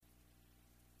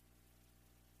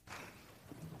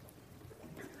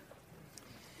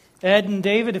Ed and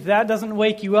David, if that doesn't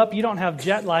wake you up, you don't have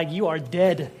jet lag, you are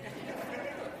dead.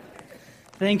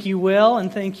 Thank you, Will,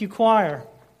 and thank you, choir.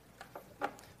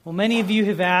 Well, many of you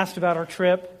have asked about our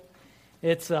trip.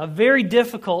 It's very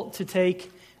difficult to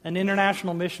take an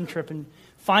international mission trip and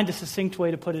find a succinct way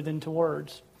to put it into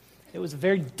words. It was a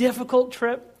very difficult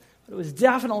trip, but it was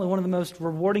definitely one of the most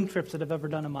rewarding trips that I've ever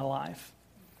done in my life.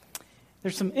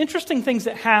 There's some interesting things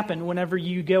that happen whenever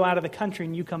you go out of the country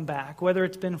and you come back, whether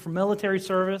it's been for military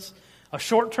service, a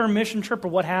short-term mission trip, or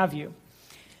what have you.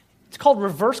 It's called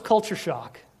reverse culture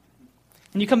shock.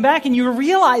 And you come back and you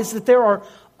realize that there are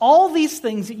all these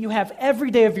things that you have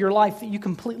every day of your life that you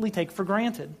completely take for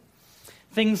granted.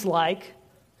 Things like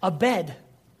a bed.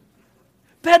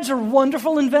 Beds are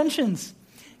wonderful inventions.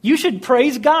 You should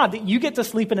praise God that you get to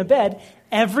sleep in a bed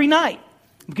every night,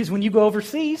 because when you go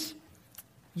overseas,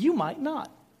 you might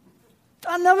not.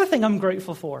 Another thing I'm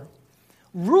grateful for,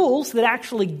 rules that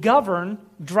actually govern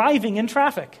driving in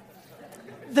traffic.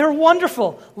 They're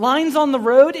wonderful. Lines on the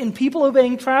road and people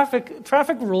obeying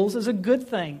traffic rules is a good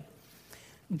thing.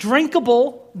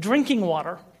 Drinkable drinking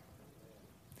water.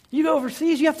 You go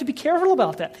overseas, you have to be careful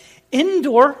about that.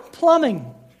 Indoor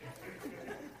plumbing.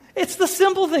 It's the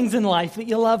simple things in life that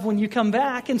you love when you come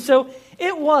back. And so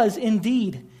it was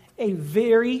indeed a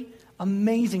very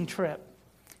amazing trip.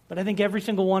 But I think every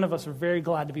single one of us are very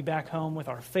glad to be back home with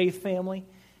our faith family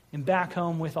and back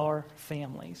home with our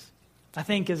families. I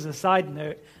think, as a side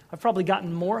note, I've probably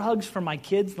gotten more hugs from my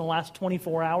kids in the last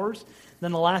 24 hours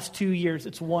than the last 2 years.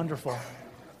 It's wonderful.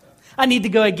 I need to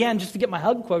go again just to get my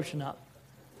hug quotient up.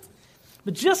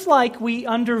 But just like we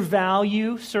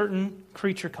undervalue certain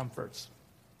creature comforts,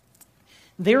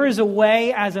 there is a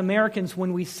way as Americans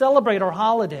when we celebrate our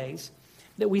holidays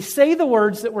that we say the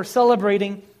words that we're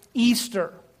celebrating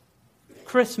Easter,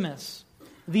 Christmas,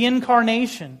 the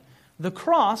Incarnation, the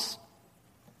cross,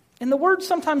 and the words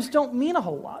sometimes don't mean a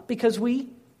whole lot because we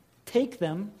take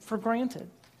them for granted.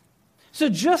 So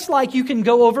just like you can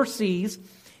go overseas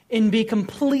and be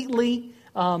completely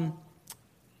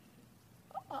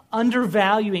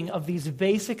undervaluing of these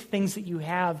basic things that you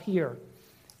have here,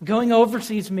 going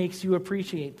overseas makes you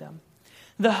appreciate them.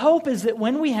 The hope is that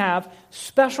when we have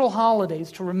special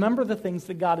holidays to remember the things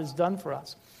that God has done for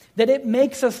us, that it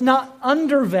makes us not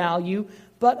undervalue,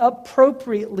 but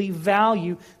appropriately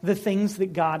value the things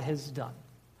that God has done.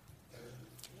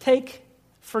 Take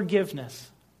forgiveness,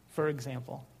 for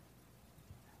example.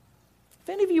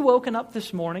 Have any of you woken up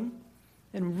this morning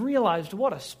and realized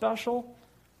what a special,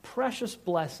 precious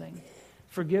blessing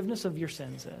forgiveness of your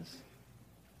sins is?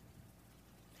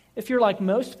 If you're like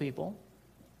most people,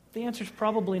 the answer is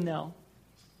probably no.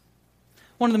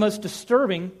 One of the most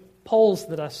disturbing polls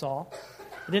that I saw,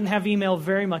 I didn't have email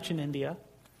very much in India.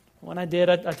 When I did,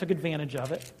 I took advantage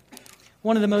of it.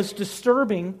 One of the most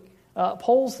disturbing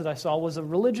polls that I saw was a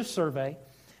religious survey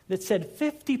that said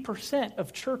 50%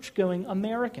 of church-going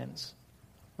Americans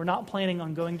were not planning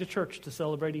on going to church to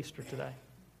celebrate Easter today.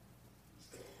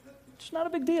 It's not a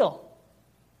big deal.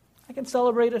 I can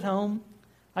celebrate at home.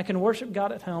 I can worship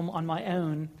God at home on my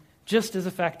own just as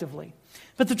effectively.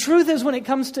 But the truth is, when it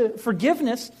comes to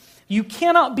forgiveness, you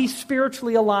cannot be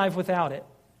spiritually alive without it.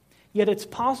 Yet it's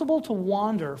possible to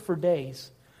wander for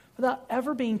days without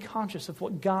ever being conscious of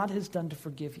what God has done to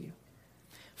forgive you.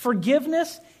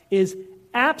 Forgiveness is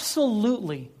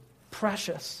absolutely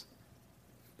precious.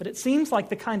 But it seems like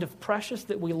the kind of precious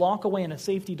that we lock away in a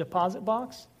safety deposit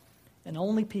box and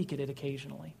only peek at it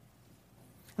occasionally.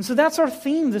 And so that's our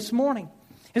theme this morning.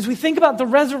 As we think about the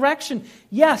resurrection,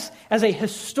 yes, as a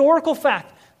historical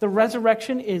fact, the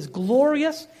resurrection is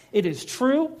glorious, it is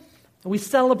true, and we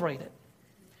celebrate it.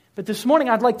 But this morning,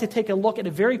 I'd like to take a look at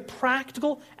a very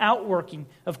practical outworking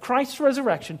of Christ's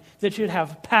resurrection that should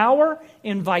have power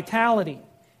and vitality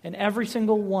in every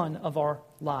single one of our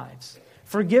lives.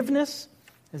 Forgiveness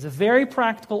is a very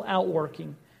practical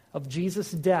outworking of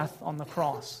Jesus' death on the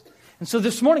cross. And so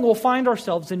this morning, we'll find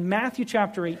ourselves in Matthew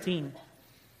chapter 18,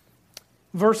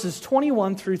 verses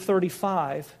 21 through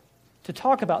 35, to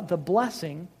talk about the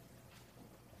blessing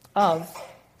of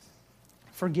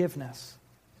forgiveness.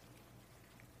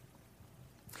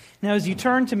 Now, as you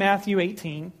turn to Matthew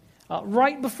 18,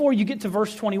 right before you get to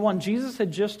verse 21, Jesus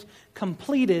had just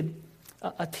completed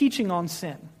a teaching on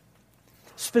sin.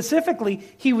 Specifically,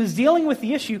 he was dealing with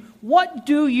the issue, what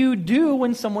do you do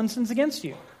when someone sins against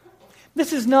you?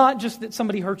 This is not just that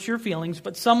somebody hurts your feelings,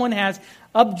 but someone has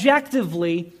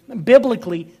objectively,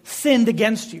 biblically sinned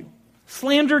against you,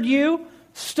 slandered you,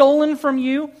 stolen from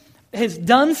you, has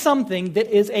done something that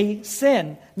is a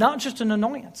sin, not just an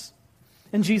annoyance.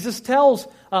 And Jesus tells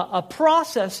a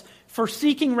process for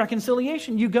seeking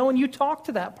reconciliation. You go and you talk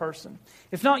to that person.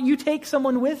 If not, you take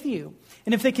someone with you.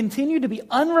 And if they continue to be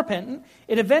unrepentant,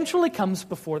 it eventually comes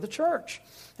before the church.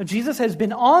 Now, Jesus has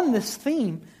been on this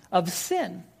theme of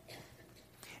sin.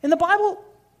 And the Bible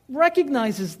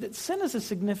recognizes that sin is a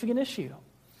significant issue.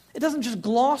 It doesn't just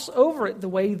gloss over it the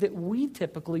way that we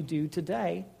typically do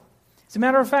today. As a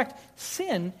matter of fact,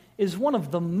 sin is one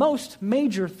of the most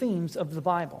major themes of the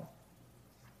Bible.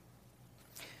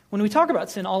 When we talk about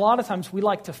sin, a lot of times we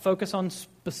like to focus on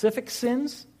specific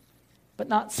sins, but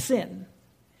not sin.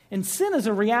 And sin is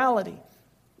a reality.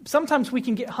 Sometimes we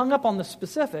can get hung up on the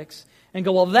specifics and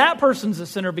go, well, that person's a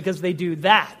sinner because they do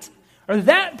that. Or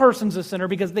that person's a sinner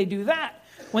because they do that.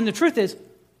 When the truth is,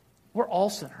 we're all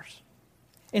sinners.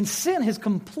 And sin has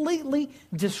completely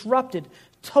disrupted,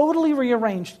 totally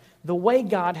rearranged the way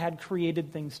God had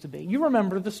created things to be. You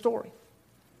remember the story.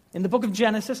 In the book of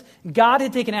Genesis, God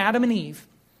had taken Adam and Eve,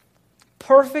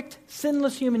 perfect,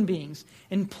 sinless human beings,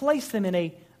 and placed them in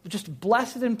a just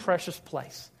blessed and precious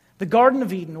place. The Garden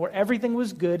of Eden, where everything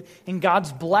was good and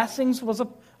God's blessings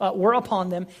were upon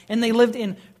them, and they lived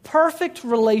in perfect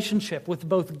relationship with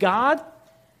both God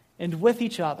and with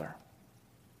each other.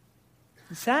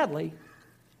 And sadly,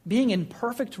 being in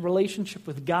perfect relationship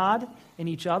with God and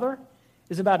each other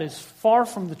is about as far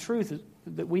from the truth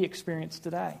that we experience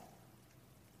today.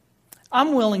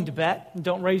 I'm willing to bet, and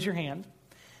don't raise your hand,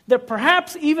 that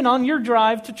perhaps even on your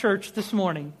drive to church this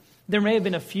morning, there may have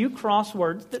been a few cross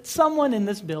words that someone in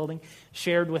this building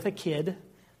shared with a kid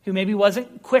who maybe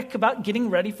wasn't quick about getting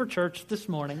ready for church this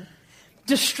morning.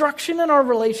 Destruction in our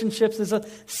relationships is a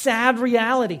sad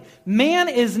reality. Man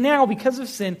is now, because of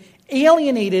sin,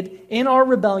 alienated in our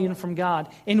rebellion from God,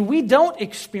 and we don't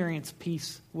experience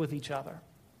peace with each other.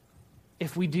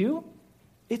 If we do,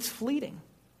 it's fleeting.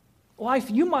 Wife,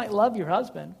 you might love your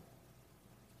husband.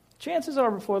 Chances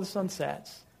are before the sun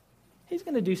sets, he's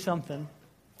going to do something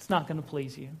that's not going to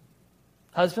please you.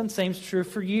 Husband, same's true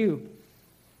for you.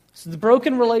 So the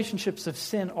broken relationships of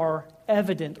sin are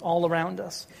evident all around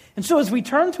us. And so as we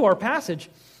turn to our passage,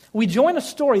 we join a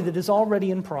story that is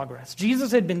already in progress.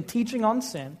 Jesus had been teaching on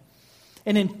sin.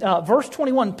 And in verse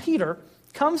 21, Peter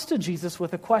comes to Jesus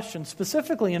with a question.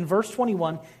 Specifically in verse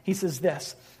 21, he says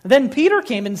this. Then Peter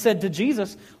came and said to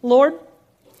Jesus, Lord,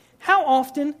 how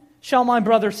often shall my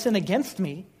brother sin against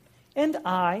me and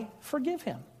I forgive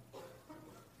him?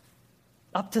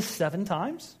 Up to 7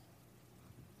 times?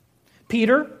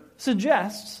 Peter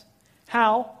suggests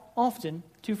how often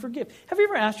to forgive. Have you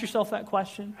ever asked yourself that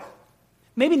question?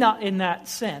 Maybe not in that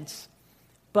sense,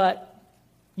 but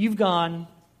you've gone,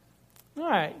 all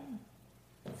right,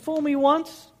 fool me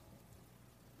once,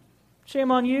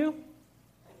 shame on you.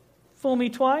 Fool me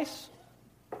twice,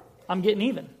 I'm getting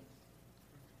even.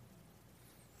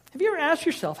 Have you ever asked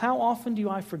yourself, how often do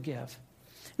I forgive?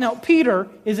 Now, Peter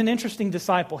is an interesting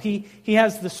disciple. He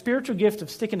has the spiritual gift of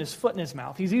sticking his foot in his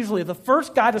mouth. He's usually the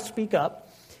first guy to speak up.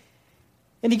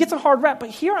 And he gets a hard rap. But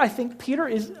here I think Peter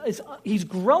he's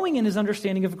growing in his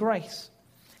understanding of grace.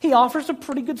 He offers a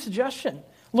pretty good suggestion.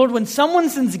 Lord, when someone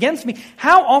sins against me,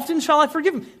 how often shall I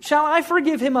forgive him? Shall I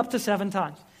forgive him up to 7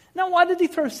 times? Now, why did he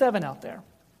throw 7 out there?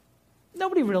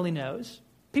 Nobody really knows.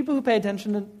 People who pay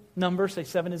attention to numbers say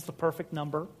 7 is the perfect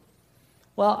number.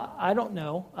 Well, I don't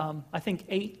know. I think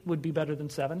 8 would be better than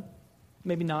 7.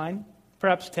 Maybe 9,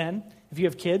 perhaps 10, if you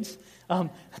have kids.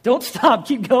 Don't stop.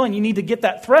 Keep going. You need to get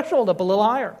that threshold up a little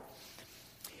higher.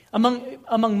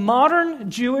 Among modern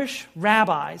Jewish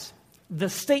rabbis, the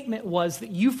statement was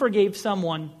that you forgave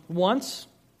someone once,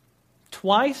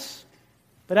 twice,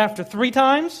 but after 3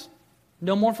 times,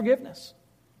 no more forgiveness.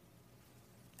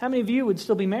 How many of you would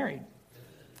still be married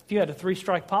if you had a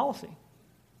 3-strike policy?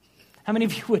 How many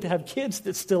of you would have kids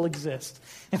that still exist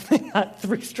if they got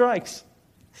 3 strikes?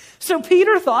 So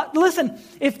Peter thought, listen,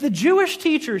 if the Jewish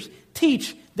teachers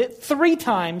teach that 3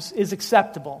 times is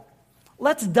acceptable,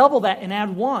 let's double that and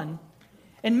add 1.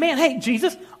 And man, hey,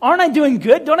 Jesus, aren't I doing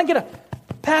good? Don't I get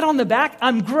a pat on the back?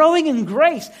 I'm growing in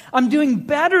grace. I'm doing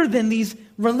better than these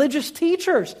religious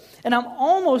teachers. And I'm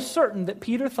almost certain that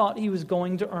Peter thought he was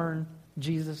going to earn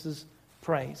Jesus'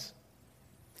 praise.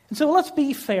 And so let's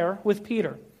be fair with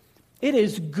Peter. It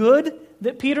is good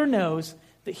that Peter knows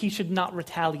that he should not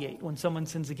retaliate when someone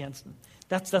sins against him.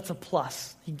 That's a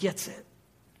plus. He gets it.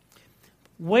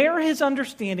 Where his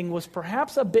understanding was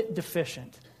perhaps a bit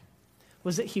deficient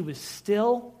was that he was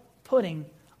still putting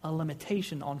a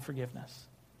limitation on forgiveness.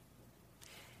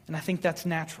 And I think that's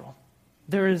natural.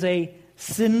 There is a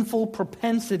sinful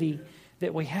propensity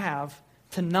that we have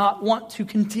to not want to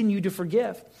continue to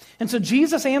forgive. And so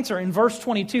Jesus' answer in verse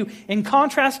 22, in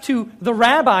contrast to the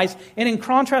rabbis and in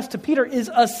contrast to Peter,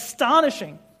 is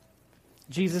astonishing.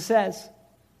 Jesus says,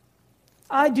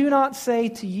 I do not say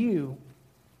to you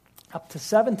up to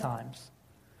 7 times,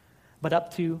 but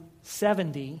up to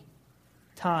 70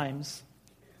 times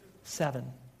 7.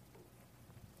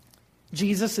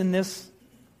 Jesus, in this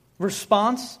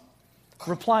response,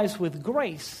 replies with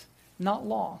grace, not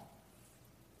law.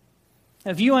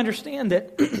 If you understand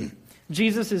that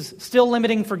Jesus is still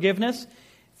limiting forgiveness,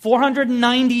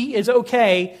 490 is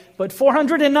okay, but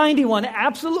 491,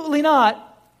 absolutely not.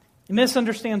 He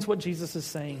misunderstands what Jesus is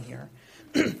saying here.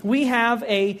 We have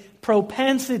a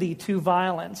propensity to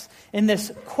violence, and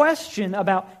this question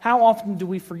about how often do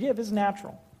we forgive is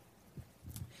natural.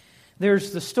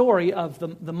 There's the story of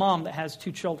the mom that has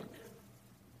 2 children.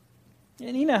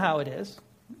 And you know how it is.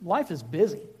 Life is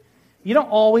busy. You don't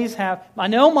always have... I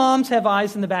know moms have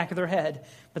eyes in the back of their head,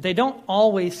 but they don't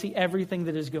always see everything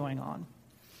that is going on.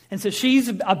 And so she's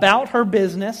about her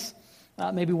business,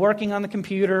 maybe working on the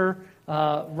computer,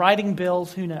 writing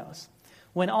bills, who knows.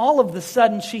 When all of a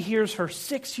sudden she hears her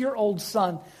 6-year-old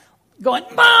son going,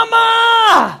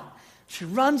 Mama! She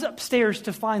runs upstairs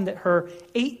to find that her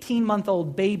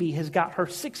 18-month-old baby has got her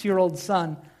 6-year-old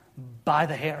son by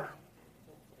the hair.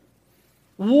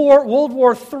 World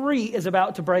War III is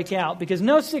about to break out because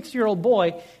no 6-year-old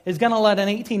boy is going to let an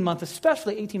 18-month,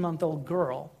 especially 18-month-old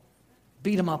girl,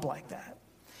 beat him up like that.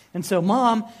 And so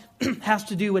mom has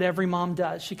to do what every mom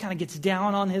does. She kind of gets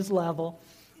down on his level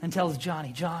and tells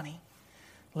Johnny,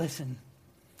 listen,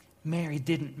 Mary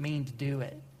didn't mean to do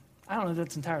it. I don't know if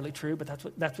that's entirely true, but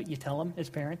that's what you tell them as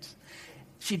parents.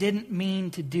 She didn't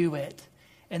mean to do it.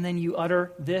 And then you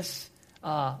utter this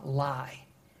lie.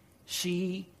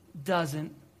 She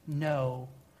doesn't know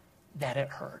that it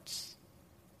hurts.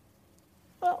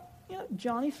 Well,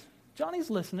 Johnny's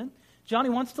listening. Johnny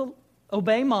wants to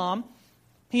obey mom.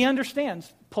 He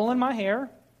understands. Pulling my hair,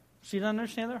 she doesn't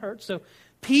understand that it hurts. So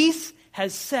peace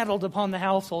has settled upon the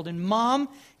household, and mom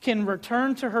can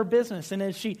return to her business. And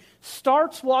as she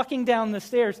starts walking down the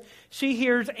stairs, she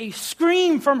hears a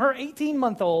scream from her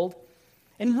 18-month-old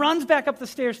and runs back up the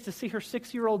stairs to see her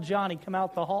 6-year-old Johnny come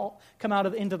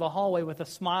out into the hallway with a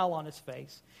smile on his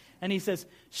face. And he says,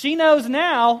 she knows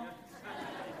now.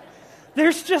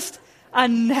 There's just a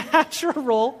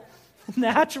natural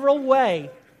way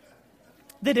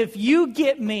that if you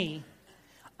get me,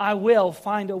 I will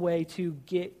find a way to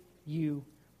get you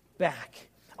back.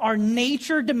 Our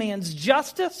nature demands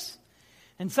justice,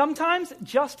 and sometimes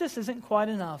justice isn't quite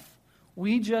enough.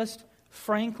 We just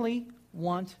frankly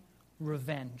want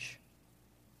revenge.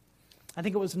 I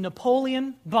think it was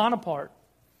Napoleon Bonaparte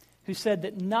who said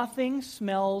that nothing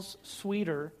smells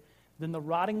sweeter than the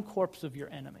rotting corpse of your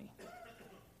enemy.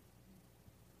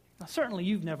 Now, certainly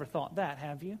you've never thought that,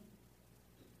 have you?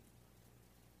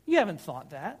 You haven't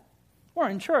thought that. We're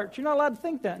in church. You're not allowed to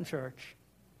think that in church.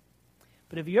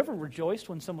 But have you ever rejoiced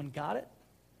when someone got it?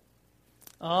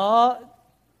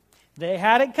 They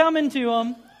had it coming to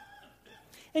them.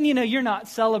 And you're not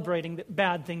celebrating that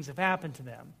bad things have happened to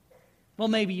them. Well,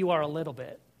 maybe you are a little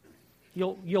bit.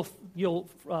 You'll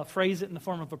phrase it in the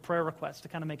form of a prayer request to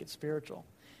kind of make it spiritual.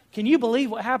 Can you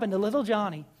believe what happened to little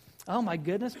Johnny? Oh my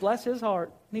goodness, bless his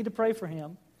heart. Need to pray for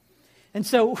him. And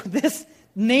so this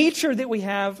nature that we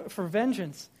have for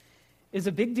vengeance is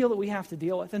a big deal that we have to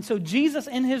deal with. And so Jesus,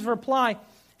 in his reply,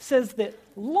 says that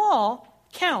law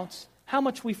counts how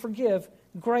much we forgive.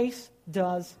 Grace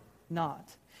does not.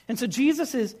 And so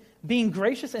Jesus is being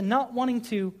gracious and not wanting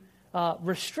to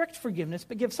restrict forgiveness,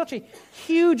 but give such a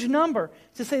huge number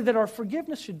to say that our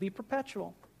forgiveness should be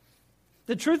perpetual.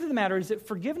 The truth of the matter is that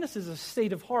forgiveness is a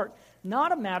state of heart,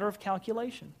 not a matter of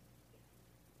calculation.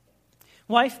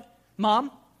 Wife,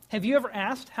 mom, have you ever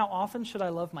asked, how often should I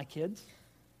love my kids?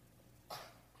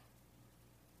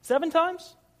 7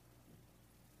 times?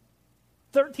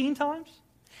 13 times?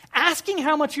 Asking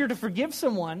how much you're to forgive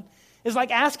someone is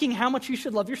like asking how much you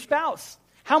should love your spouse.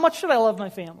 How much should I love my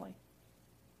family?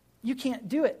 You can't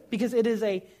do it because it is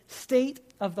a state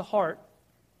of the heart,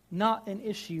 not an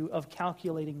issue of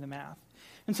calculating the math.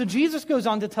 And so Jesus goes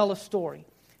on to tell a story.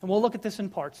 And we'll look at this in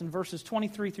parts. In verses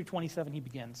 23 through 27, he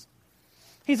begins.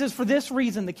 He says, for this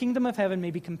reason, the kingdom of heaven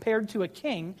may be compared to a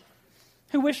king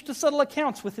who wished to settle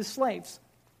accounts with his slaves.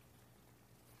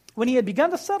 When he had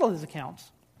begun to settle his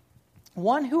accounts,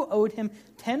 one who owed him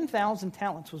 10,000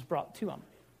 talents was brought to him.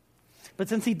 But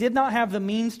since he did not have the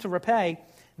means to repay,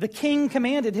 the king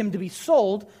commanded him to be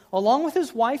sold, along with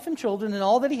his wife and children and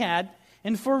all that he had,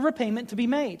 and for repayment to be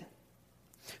made.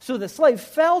 So the slave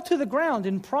fell to the ground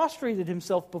and prostrated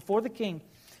himself before the king,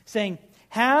 saying,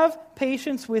 have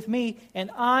patience with me, and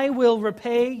I will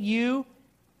repay you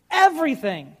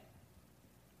everything.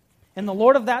 And the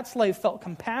lord of that slave felt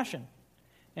compassion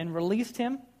and released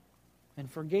him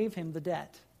and forgave him the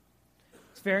debt.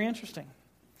 It's very interesting.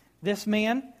 This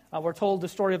man, we're told the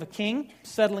story of a king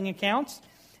settling accounts.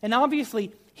 And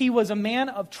obviously, he was a man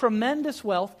of tremendous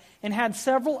wealth and had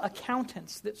several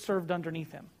accountants that served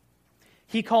underneath him.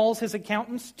 He calls his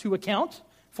accountants to account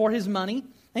for his money,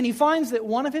 and he finds that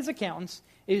one of his accountants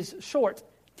is short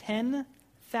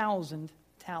 10,000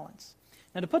 talents.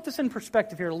 Now, to put this in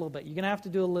perspective here a little bit, you're going to have to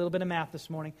do a little bit of math this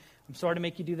morning. I'm sorry to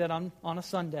make you do that on a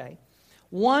Sunday.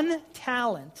 One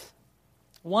talent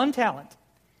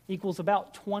equals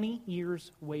about 20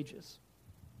 years' wages.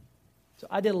 So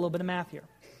I did a little bit of math here.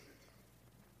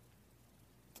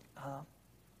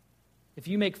 If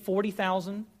you make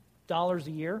 $40,000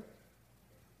 a year,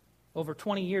 over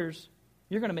 20 years,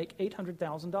 you're going to make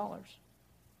 $800,000.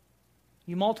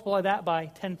 You multiply that by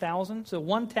 10,000, so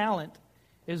one talent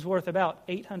is worth about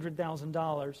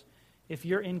 $800,000 if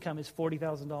your income is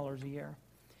 $40,000 a year.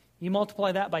 You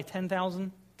multiply that by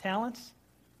 10,000 talents,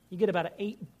 you get about an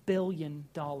 $8 billion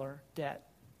debt.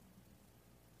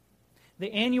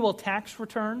 The annual tax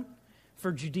return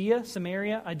for Judea,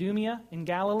 Samaria, Idumea, and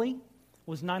Galilee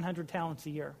was 900 talents a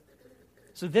year.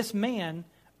 So this man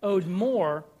owed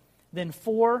more than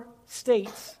 4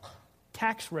 states'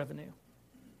 tax revenue.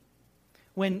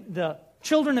 When the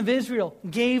children of Israel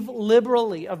gave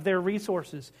liberally of their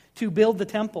resources to build the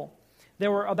temple,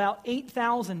 there were about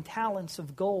 8,000 talents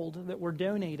of gold that were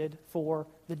donated for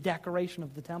the decoration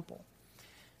of the temple.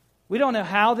 We don't know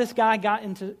how this guy got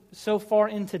so far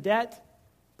into debt,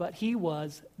 but he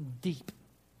was deep.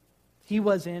 He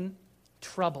was in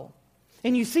trouble.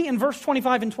 And you see in verse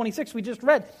 25 and 26 we just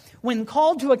read, when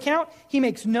called to account, he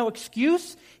makes no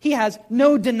excuse. He has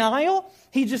no denial.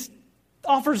 He just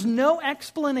offers no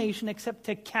explanation except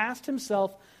to cast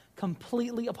himself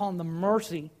completely upon the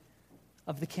mercy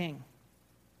of the king.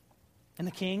 And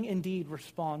the king indeed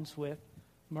responds with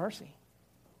mercy.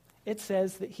 It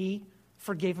says that he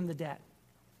forgave him the debt,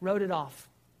 wrote it off.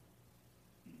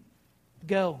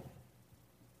 Go.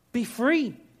 Be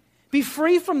free. Be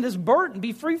free from this burden.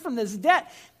 Be free from this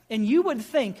debt. And you would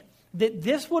think that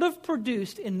this would have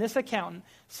produced in this accountant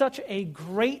such a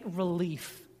great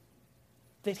relief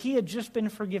that he had just been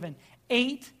forgiven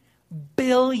 $8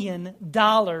 billion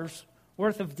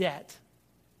worth of debt,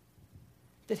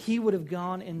 that he would have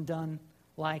gone and done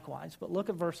likewise. But look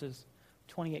at verses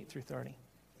 28 through 30.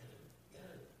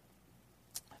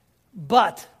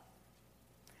 But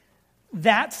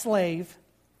that slave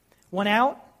went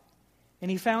out and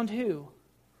he found who?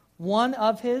 One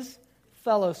of his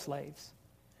fellow slaves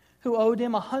who owed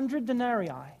him 100 denarii.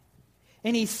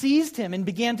 And he seized him and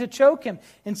began to choke him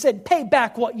and said, "Pay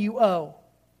back what you owe."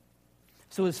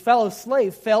 So his fellow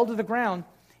slave fell to the ground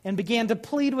and began to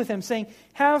plead with him, saying,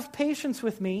 "Have patience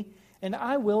with me, and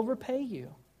I will repay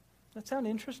you." Does that sound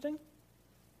interesting?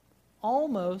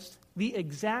 Almost the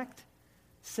exact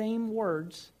same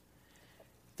words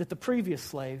that the previous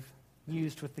slave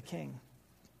used with the king.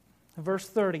 Verse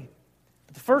 30,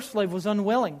 but the first slave was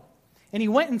unwilling, and he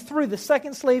went and threw the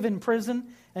second slave in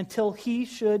prison until he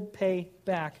should pay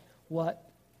back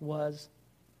what was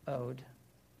owed.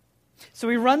 So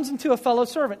he runs into a fellow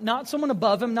servant, not someone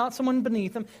above him, not someone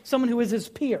beneath him, someone who is his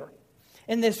peer.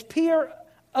 And this peer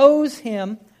owes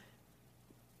him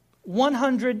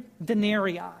 100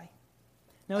 denarii.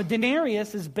 Now, a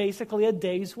denarius is basically a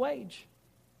day's wage.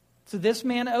 So this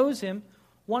man owes him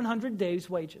 100 days'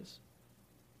 wages.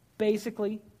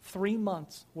 Basically 3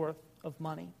 months' worth of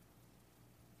money.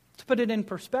 To put it in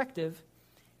perspective,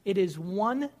 it is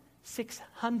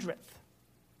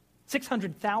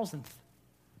 600,000th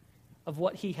of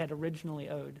what he had originally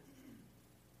owed.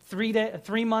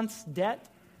 3 months' debt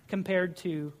compared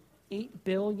to $8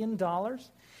 billion.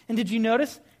 And did you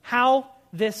notice how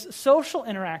this social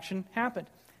interaction happened?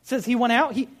 It says he went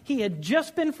out, he had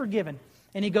just been forgiven,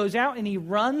 and he goes out and he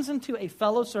runs into a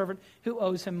fellow servant who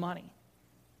owes him money.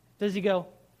 Does he go,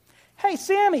 "Hey,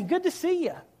 Sammy, good to see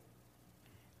you"?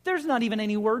 There's not even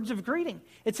any words of greeting.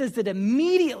 It says that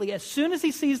immediately, as soon as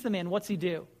he sees the man, what's he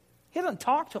do? He doesn't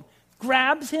talk to him.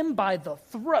 Grabs him by the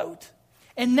throat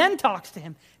and then talks to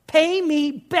him. "Pay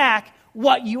me back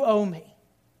what you owe me."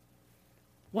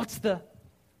 What's the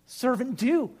servant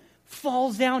do?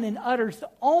 Falls down and utters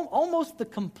almost the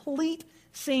complete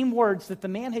same words that the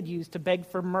man had used to beg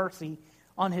for mercy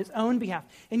on his own behalf.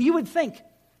 And you would think,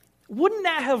 wouldn't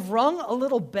that have rung a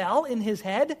little bell in his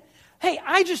head? Hey,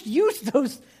 I just used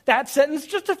that sentence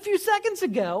just a few seconds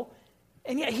ago.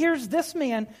 And yet here's this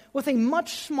man with a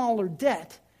much smaller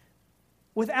debt,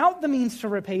 without the means to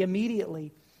repay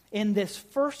immediately. And this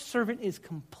first servant is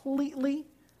completely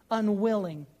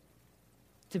unwilling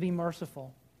to be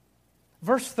merciful.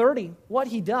 Verse 30, what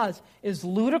he does is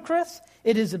ludicrous,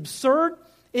 it is absurd,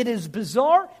 it is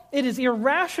bizarre, it is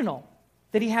irrational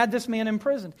that he had this man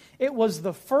imprisoned. It was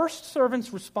the first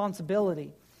servant's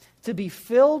responsibility to be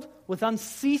filled with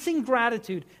unceasing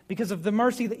gratitude because of the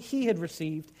mercy that he had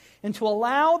received, and to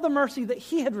allow the mercy that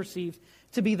he had received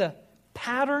to be the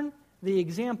pattern, the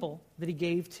example that he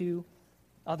gave to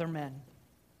other men.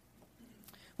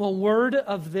 Well, word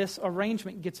of this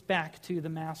arrangement gets back to the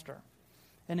master.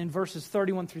 And in verses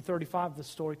 31 through 35, the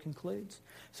story concludes.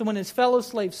 So when his fellow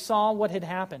slaves saw what had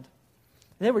happened,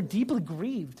 they were deeply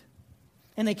grieved.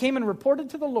 And they came and reported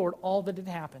to the Lord all that had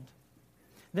happened.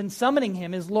 Then summoning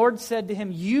him, his Lord said to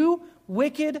him, "You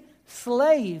wicked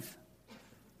slave,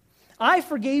 I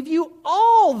forgave you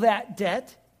all that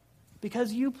debt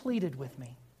because you pleaded with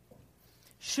me.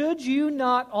 Should you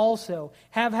not also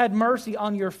have had mercy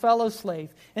on your fellow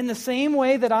slave in the same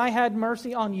way that I had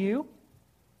mercy on you?"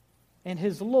 And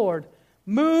his Lord,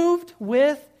 moved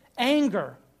with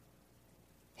anger,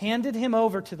 handed him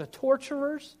over to the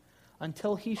torturers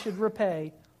until he should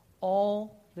repay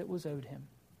all that was owed him.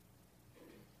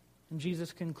 And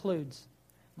Jesus concludes,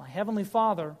 "My heavenly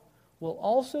Father will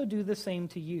also do the same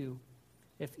to you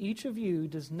if each of you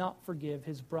does not forgive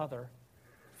his brother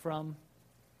from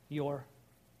your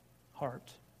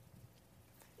heart."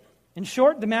 In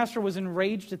short, the master was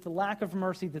enraged at the lack of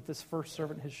mercy that this first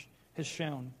servant has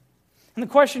shown. And the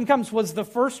question comes, was the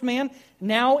first man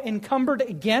now encumbered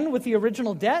again with the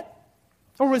original debt?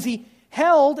 Or was he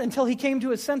held until he came to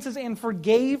his senses and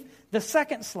forgave the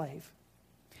second slave?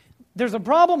 There's a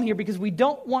problem here because we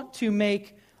don't want to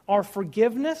make our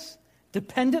forgiveness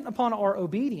dependent upon our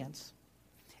obedience.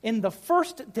 In the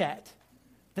first debt,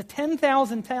 the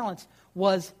 10,000 talents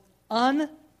was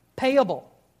unpayable.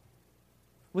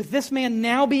 With this man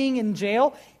now being in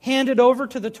jail, handed over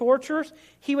to the torturers,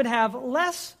 he would have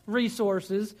less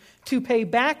resources to pay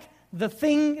back the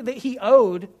thing that he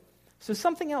owed. So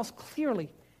something else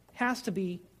clearly has to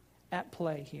be at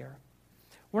play here.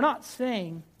 We're not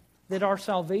saying that our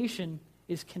salvation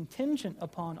is contingent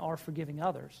upon our forgiving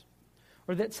others,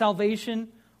 or that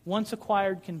salvation, once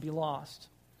acquired, can be lost.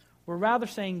 We're rather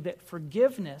saying that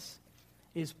forgiveness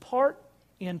is part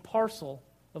and parcel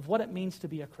of what it means to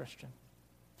be a Christian.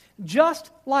 Just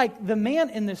like the man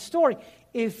in this story,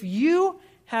 if you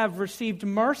have received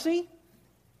mercy,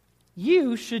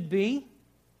 you should be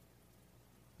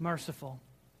merciful.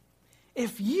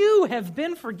 If you have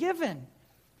been forgiven,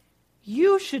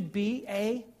 you should be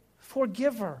a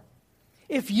forgiver.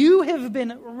 If you have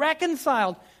been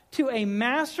reconciled to a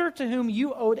master to whom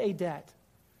you owed a debt,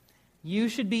 you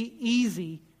should be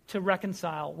easy to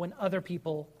reconcile when other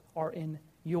people are in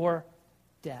your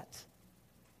debt.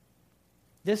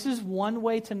 This is one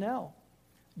way to know,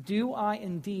 do I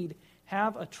indeed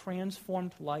have a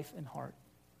transformed life and heart?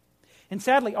 And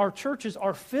sadly, our churches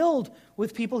are filled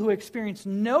with people who experience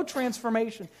no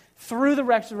transformation through the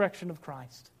resurrection of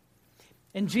Christ.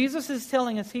 And Jesus is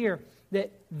telling us here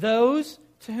that those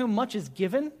to whom much is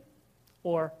given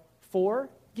or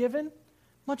forgiven,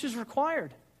 much is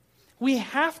required. We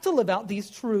have to live out these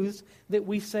truths that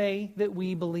we say that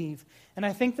we believe. And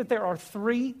I think that there are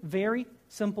three very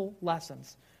simple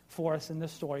lessons for us in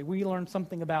this story. We learn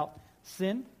something about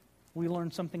sin, we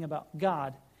learn something about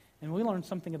God, and we learn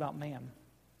something about man.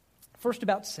 First,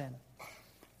 about sin.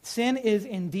 Sin is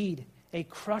indeed a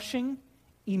crushing,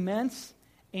 immense,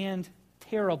 and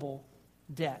terrible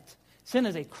debt. Sin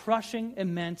is a crushing,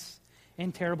 immense,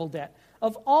 and terrible debt.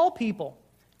 Of all people,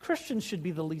 Christians should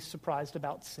be the least surprised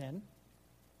about sin.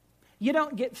 You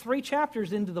don't get 3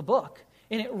 chapters into the book,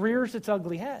 and it rears its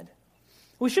ugly head.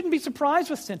 We shouldn't be surprised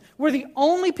with sin. We're the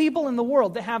only people in the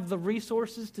world that have the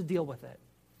resources to deal with it.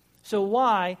 So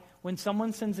why, when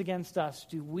someone sins against us,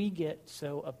 do we get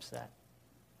so upset?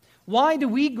 Why do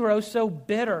we grow so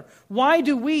bitter? Why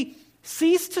do we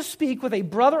cease to speak with a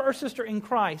brother or sister in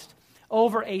Christ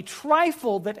over a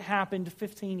trifle that happened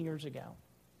 15 years ago?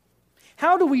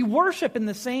 How do we worship in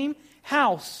the same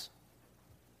house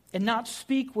and not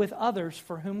speak with others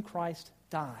for whom Christ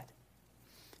died?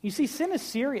 You see, sin is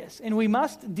serious, and we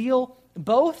must deal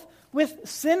both with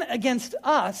sin against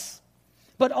us,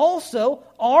 but also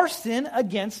our sin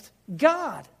against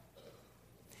God.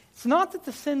 It's not that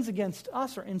the sins against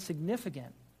us are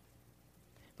insignificant,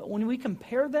 but when we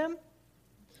compare them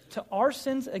to our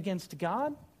sins against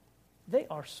God, they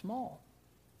are small.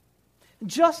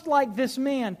 Just like this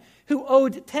man who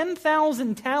owed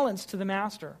 10,000 talents to the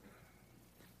master.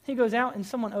 He goes out and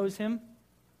someone owes him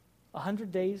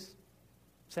 100 days'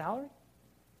 salary.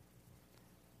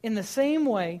 In the same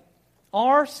way,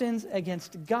 our sins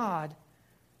against God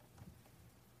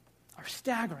are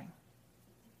staggering.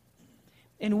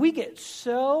 And we get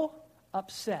so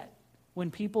upset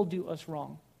when people do us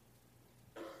wrong.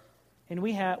 And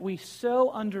we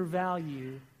so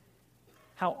undervalue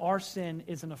how our sin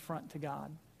is an affront to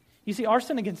God. You see, our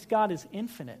sin against God is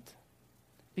infinite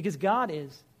because God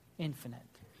is infinite.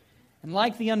 And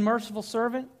like the unmerciful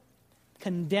servant,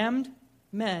 condemned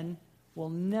men will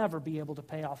never be able to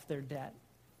pay off their debt.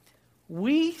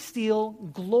 We steal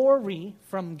glory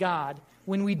from God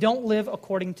when we don't live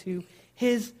according to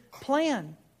His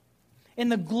plan.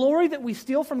 And the glory that we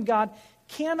steal from God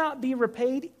cannot be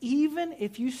repaid even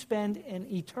if you spend an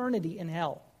eternity in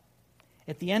hell.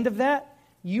 At the end of that,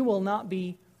 you will not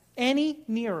be any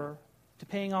nearer to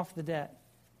paying off the debt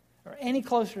or any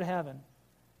closer to heaven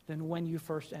than when you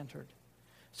first entered.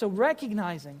 So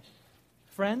recognizing,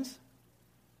 friends,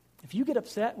 if you get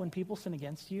upset when people sin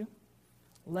against you,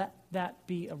 let that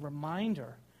be a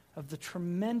reminder of the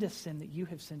tremendous sin that you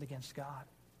have sinned against God.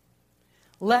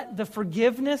 Let the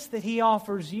forgiveness that He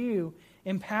offers you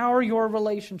empower your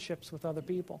relationships with other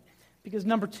people. Because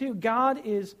number 2, God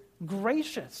is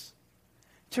gracious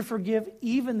to forgive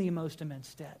even the most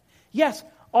immense debt. Yes,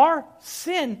 our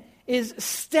sin is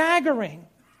staggering,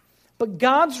 but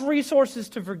God's resources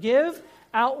to forgive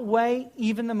outweigh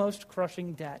even the most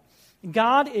crushing debt.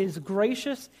 God is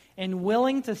gracious and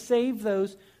willing to save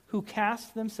those who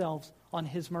cast themselves on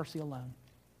His mercy alone.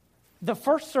 The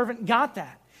first servant got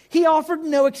that. He offered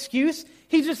no excuse.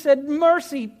 He just said,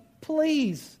 "Mercy,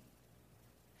 please."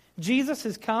 Jesus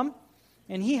has come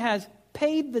and He has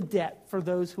paid the debt for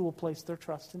those who will place their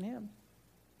trust in Him.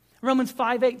 Romans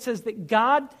 5:8 says that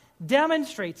God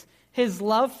demonstrates His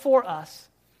love for us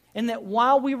and that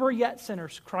while we were yet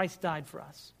sinners, Christ died for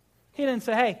us. He didn't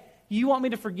say, "Hey, you want me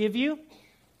to forgive you?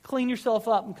 Clean yourself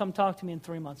up and come talk to me in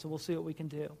 3 months and we'll see what we can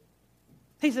do."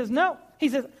 He says, no. He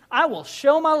says, "I will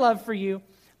show my love for you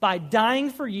by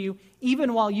dying for you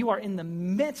even while you are in the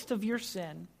midst of your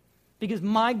sin because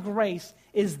my grace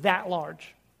is that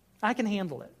large. I can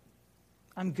handle it.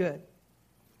 I'm good."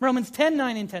 Romans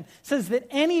 10:9 and 10 says that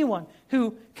anyone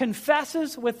who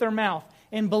confesses with their mouth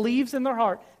and believes in their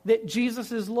heart that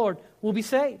Jesus is Lord will be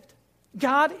saved.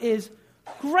 God is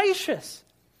gracious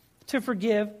to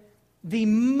forgive the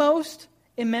most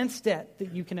immense debt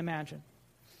that you can imagine.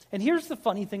 And here's the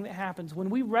funny thing that happens. When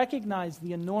we recognize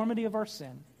the enormity of our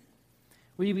sin,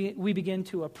 we begin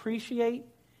to appreciate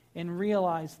and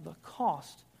realize the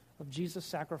cost of Jesus'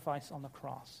 sacrifice on the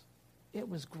cross. It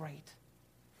was great.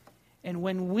 And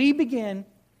when we begin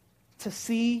to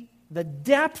see the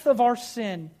depth of our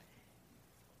sin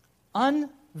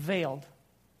unveiled,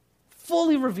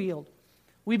 fully revealed,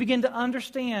 we begin to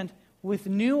understand with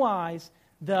new eyes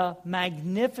the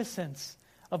magnificence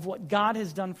of what God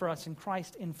has done for us in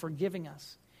Christ in forgiving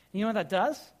us. And you know what that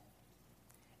does?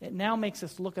 It now makes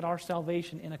us look at our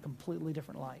salvation in a completely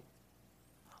different light.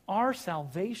 Our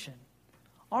salvation,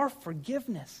 our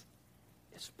forgiveness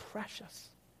is precious.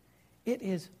 It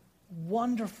is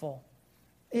wonderful.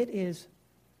 It is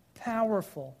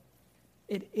powerful.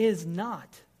 It is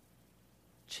not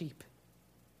cheap.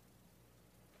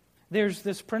 There's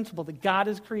this principle that God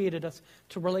has created us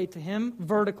to relate to Him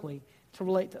vertically, to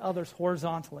relate to others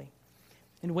horizontally.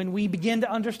 And when we begin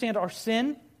to understand our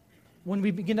sin, when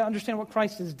we begin to understand what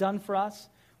Christ has done for us,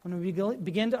 when we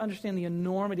begin to understand the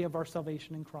enormity of our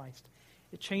salvation in Christ,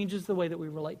 it changes the way that we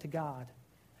relate to God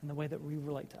and the way that we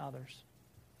relate to others.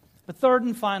 But third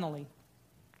and finally,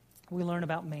 we learn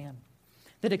about man.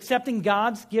 That accepting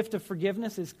God's gift of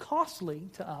forgiveness is costly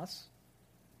to us,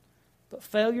 but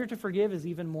failure to forgive is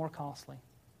even more costly.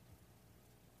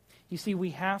 You see,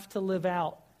 we have to live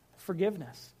out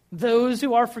forgiveness. Those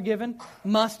who are forgiven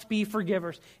must be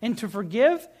forgivers. And to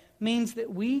forgive means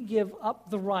that we give up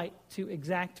the right to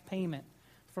exact payment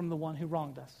from the one who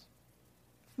wronged us.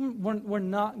 We're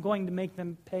not going to make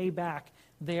them pay back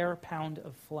their pound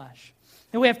of flesh.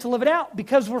 And we have to live it out.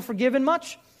 Because we're forgiven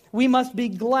much, we must be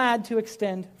glad to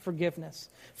extend forgiveness.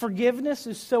 Forgiveness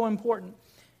is so important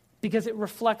because it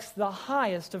reflects the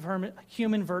highest of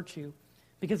human virtue,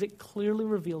 because it clearly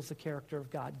reveals the character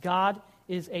of God. God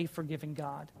is a forgiving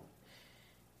God.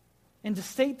 And to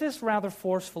state this rather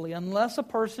forcefully, unless a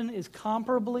person is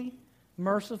comparably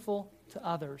merciful to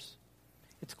others,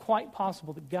 it's quite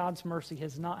possible that God's mercy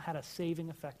has not had a saving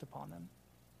effect upon them.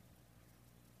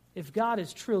 If God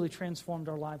has truly transformed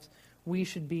our lives, we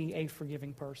should be a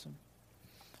forgiving person.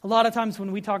 A lot of times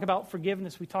when we talk about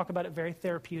forgiveness, we talk about it very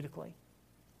therapeutically.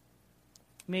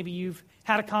 Maybe you've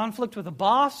had a conflict with a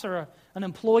boss or an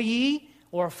employee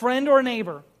or a friend or a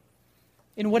neighbor.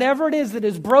 And whatever it is that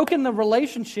has broken the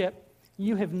relationship,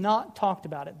 you have not talked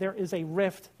about it. There is a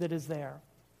rift that is there.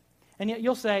 And yet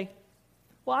you'll say,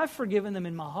 "Well, I've forgiven them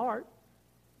in my heart.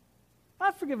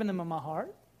 I've forgiven them in my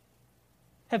heart.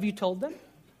 Have you told them?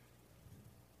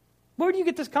 Where do you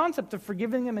get this concept of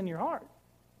forgiving them in your heart?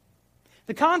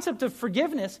 The concept of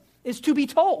forgiveness is to be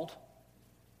told.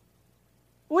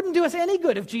 It wouldn't do us any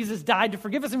good if Jesus died to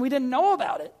forgive us and we didn't know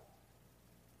about it.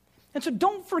 And so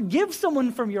don't forgive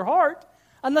someone from your heart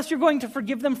unless you're going to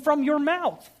forgive them from your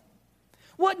mouth.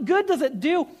 What good does it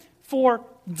do for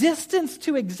distance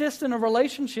to exist in a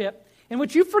relationship in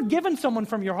which you've forgiven someone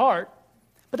from your heart,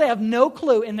 but they have no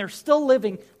clue and they're still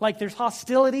living like there's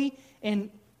hostility and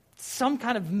some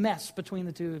kind of mess between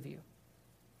the two of you?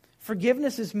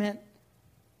 Forgiveness is meant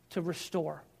to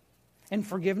restore, and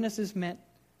forgiveness is meant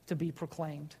to be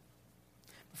proclaimed.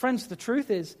 Friends, the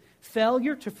truth is,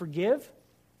 failure to forgive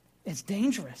is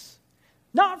dangerous.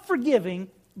 Not forgiving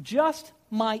just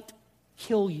might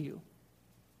kill you.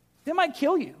 It might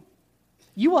kill you.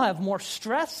 You will have more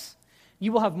stress.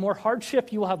 You will have more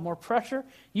hardship. You will have more pressure.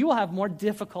 You will have more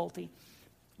difficulty.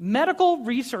 Medical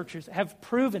researchers have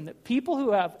proven that people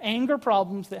who have anger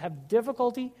problems, that have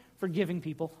difficulty forgiving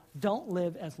people, don't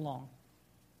live as long.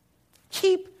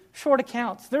 Keep short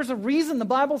accounts. There's a reason the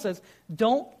Bible says,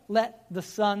 don't let the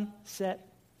sun set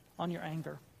on your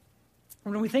anger.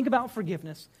 And when we think about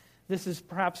forgiveness, this is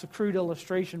perhaps a crude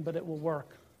illustration, but it will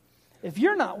work. If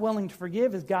you're not willing to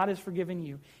forgive as God has forgiven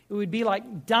you, it would be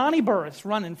like Donnie Burris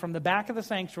running from the back of the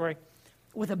sanctuary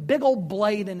with a big old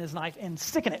blade in his knife and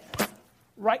sticking it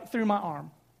right through my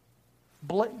arm.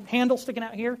 Handle sticking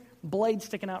out here, blade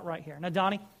sticking out right here. Now,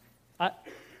 Donnie,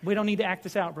 we don't need to act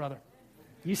this out, brother.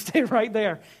 You stay right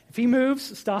there. If he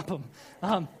moves, stop him.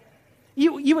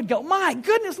 You would go, my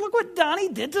goodness, look what Donnie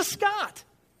did to Scott.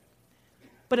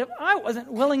 But if I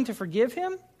wasn't willing to forgive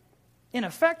him, in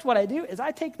effect, what I do is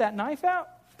I take that knife out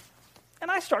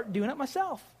and I start doing it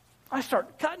myself. I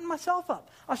start cutting myself up.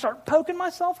 I start poking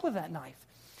myself with that knife.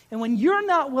 And when you're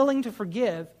not willing to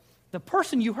forgive, the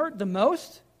person you hurt the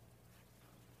most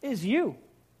is you.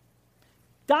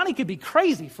 Donnie could be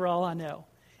crazy for all I know.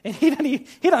 And he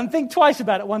doesn't think twice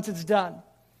about it once it's done.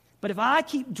 But if I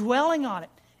keep dwelling on it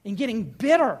and getting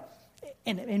bitter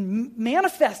and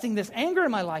manifesting this anger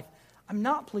in my life, I'm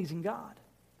not pleasing God.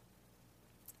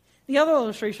 The other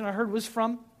illustration I heard was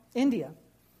from India.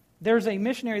 There's a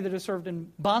missionary that has served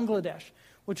in Bangladesh,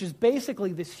 which is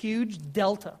basically this huge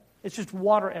delta. It's just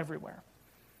water everywhere.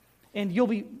 And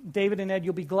David and Ed,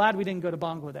 you'll be glad we didn't go to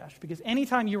Bangladesh, because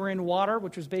anytime you were in water,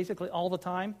 which was basically all the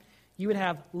time, you would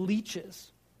have leeches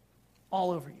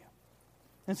all over you.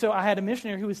 And so I had a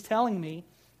missionary who was telling me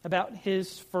about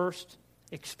his first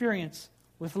experience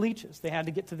with leeches. They had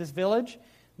to get to this village,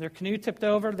 their canoe tipped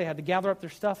over, they had to gather up their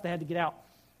stuff, they had to get out.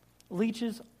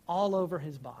 Leeches all over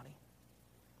his body.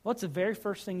 What's the very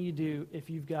first thing you do if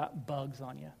you've got bugs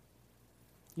on you?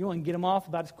 You want to get them off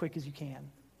about as quick as you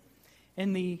can.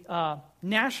 And the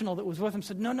national that was with him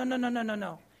said,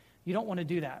 no. You don't want to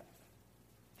do that.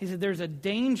 He said, there's a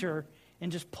danger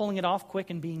in just pulling it off quick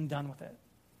and being done with it.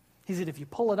 He said, if you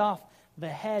pull it off, the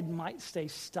head might stay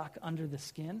stuck under the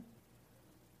skin.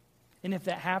 And if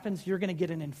that happens, you're going to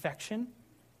get an infection.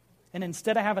 And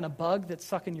instead of having a bug that's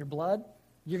sucking your blood,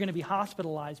 you're going to be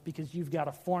hospitalized because you've got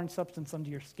a foreign substance under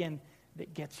your skin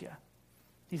that gets you.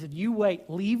 He said, you wait,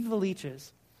 leave the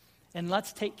leeches, and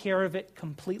let's take care of it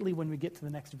completely when we get to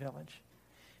the next village.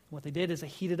 What they did is they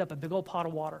heated up a big old pot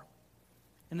of water.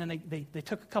 And then they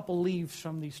took a couple leaves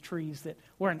from these trees that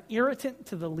were an irritant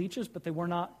to the leeches, but they were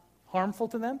not harmful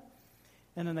to them.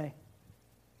 And then they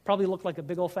probably looked like a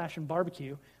big old-fashioned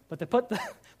barbecue, but they put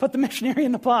the missionary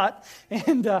in the pot,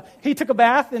 and he took a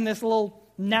bath in this little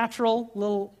natural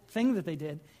little thing that they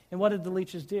did. And what did the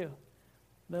leeches do?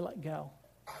 They let go.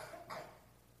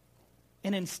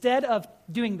 And instead of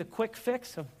doing the quick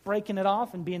fix of breaking it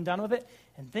off and being done with it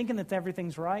and thinking that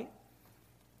everything's right,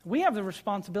 we have the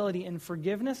responsibility in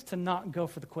forgiveness to not go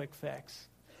for the quick fix.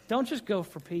 Don't just go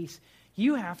for peace.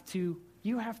 You have to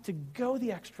go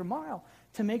the extra mile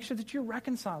to make sure that you're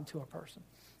reconciled to a person.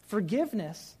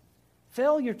 Forgiveness,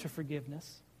 failure to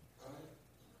forgiveness,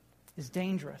 is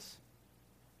dangerous.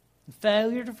 And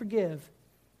failure to forgive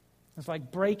is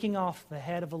like breaking off the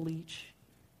head of a leech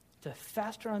to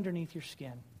fester underneath your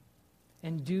skin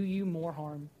and do you more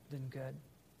harm than good.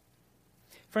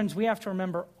 Friends, we have to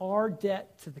remember our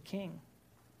debt to the King.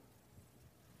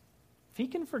 If he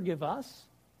can forgive us,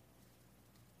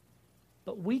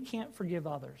 but we can't forgive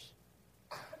others,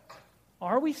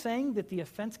 are we saying that the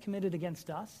offense committed against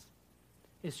us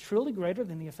is truly greater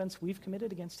than the offense we've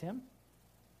committed against him?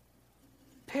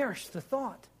 Perish the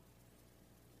thought.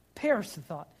 Perish the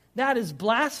thought. That is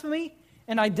blasphemy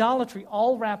and idolatry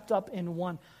all wrapped up in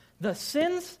one. The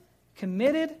sins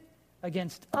committed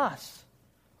against us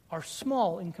are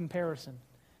small in comparison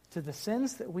to the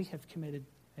sins that we have committed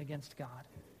against God.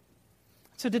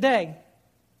 So today,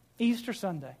 Easter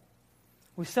Sunday,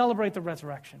 we celebrate the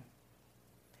resurrection.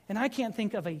 And I can't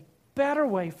think of a better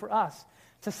way for us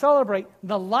to celebrate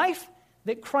the life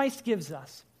that Christ gives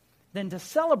us than to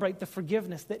celebrate the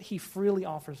forgiveness that he freely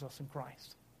offers us in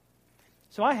Christ.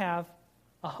 So I have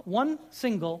one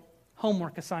single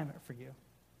homework assignment for you.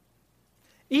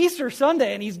 Easter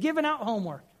Sunday, and he's giving out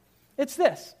homework. It's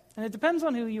this, and it depends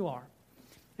on who you are.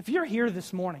 If you're here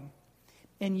this morning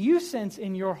and you sense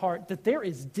in your heart that there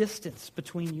is distance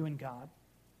between you and God,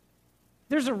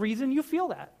 there's a reason you feel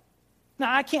that.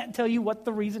 Now, I can't tell you what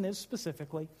the reason is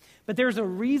specifically, but there's a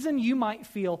reason you might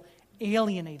feel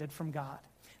alienated from God.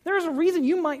 There's a reason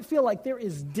you might feel like there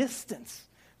is distance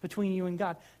between you and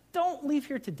God. Don't leave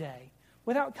here today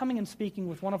without coming and speaking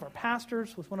with one of our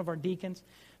pastors, with one of our deacons,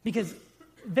 because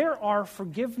there are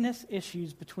forgiveness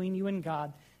issues between you and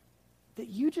God that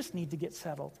you just need to get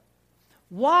settled.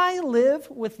 Why live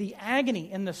with the agony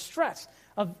and the stress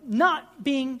of not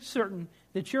being certain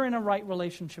that you're in a right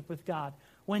relationship with God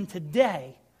when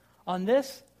today, on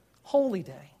this holy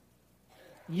day,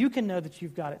 you can know that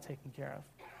you've got it taken care of?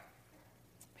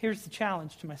 Here's the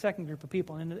challenge to my second group of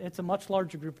people, and it's a much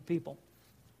larger group of people.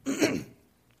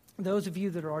 Those of you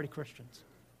that are already Christians.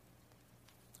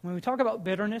 When we talk about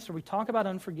bitterness or we talk about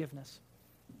unforgiveness,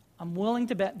 I'm willing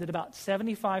to bet that about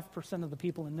 75% of the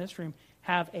people in this room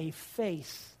have a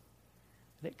face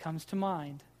that comes to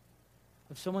mind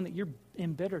of someone that you're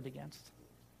embittered against.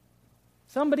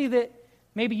 Somebody that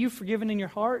maybe you've forgiven in your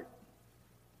heart,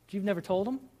 but you've never told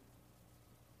them.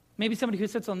 Maybe somebody who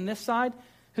sits on this side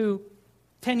who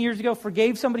 10 years ago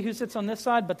forgave somebody who sits on this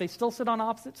side, but they still sit on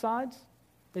opposite sides.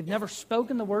 They've never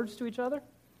spoken the words to each other.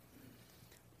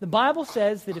 The Bible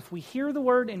says that if we hear the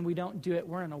word and we don't do it,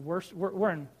 we're in a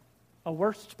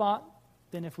worse spot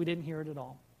than if we didn't hear it at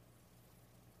all.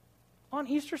 On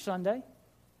Easter Sunday,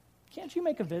 can't you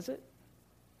make a visit?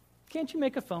 Can't you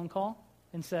make a phone call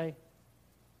and say,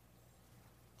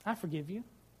 I forgive you?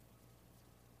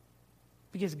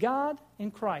 Because God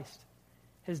in Christ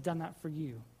has done that for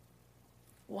you.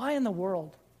 Why in the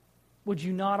world would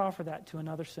you not offer that to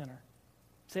another sinner,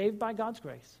 saved by God's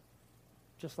grace,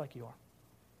 just like you are?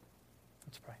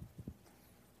 Let's pray.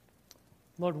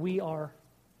 Lord, we are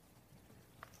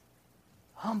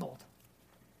humbled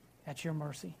at your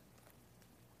mercy.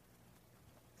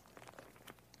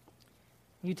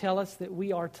 You tell us that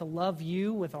we are to love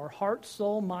you with our heart,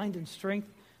 soul, mind, and strength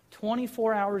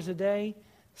 24 hours a day,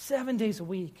 7 days a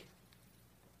week.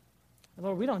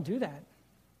 Lord, we don't do that.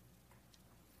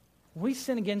 We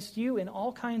sin against you in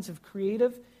all kinds of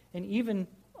creative and even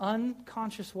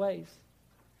unconscious ways.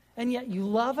 And yet you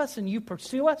love us and you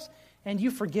pursue us and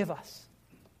you forgive us.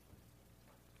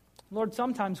 Lord,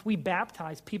 sometimes we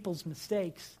baptize people's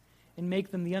mistakes and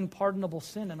make them the unpardonable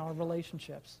sin in our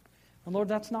relationships. And Lord,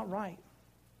 that's not right.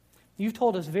 You've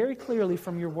told us very clearly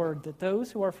from your word that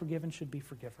those who are forgiven should be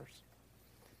forgivers.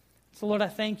 So Lord, I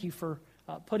thank you for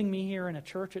putting me here in a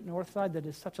church at Northside that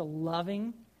is such a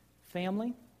loving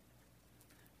family.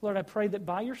 Lord, I pray that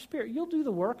by your Spirit, you'll do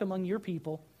the work among your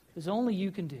people as only you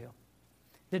can do.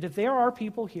 That if there are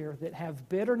people here that have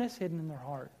bitterness hidden in their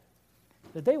heart,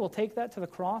 that they will take that to the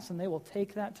cross and they will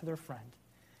take that to their friend.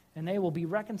 And they will be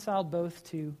reconciled both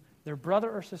to their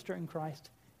brother or sister in Christ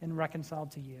and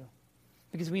reconciled to you.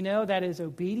 Because we know that is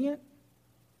obedient.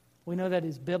 We know that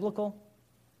is biblical.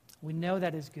 We know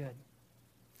that is good.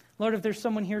 Lord, if there's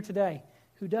someone here today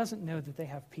who doesn't know that they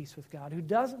have peace with God, who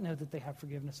doesn't know that they have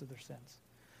forgiveness of their sins,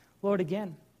 Lord,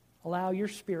 again, allow your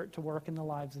Spirit to work in the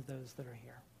lives of those that are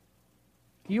here.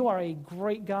 You are a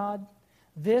great God.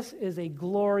 This is a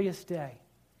glorious day.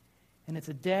 And it's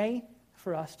a day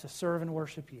for us to serve and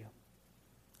worship you.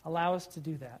 Allow us to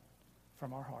do that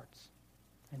from our hearts.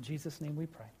 In Jesus' name we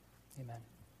pray.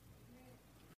 Amen.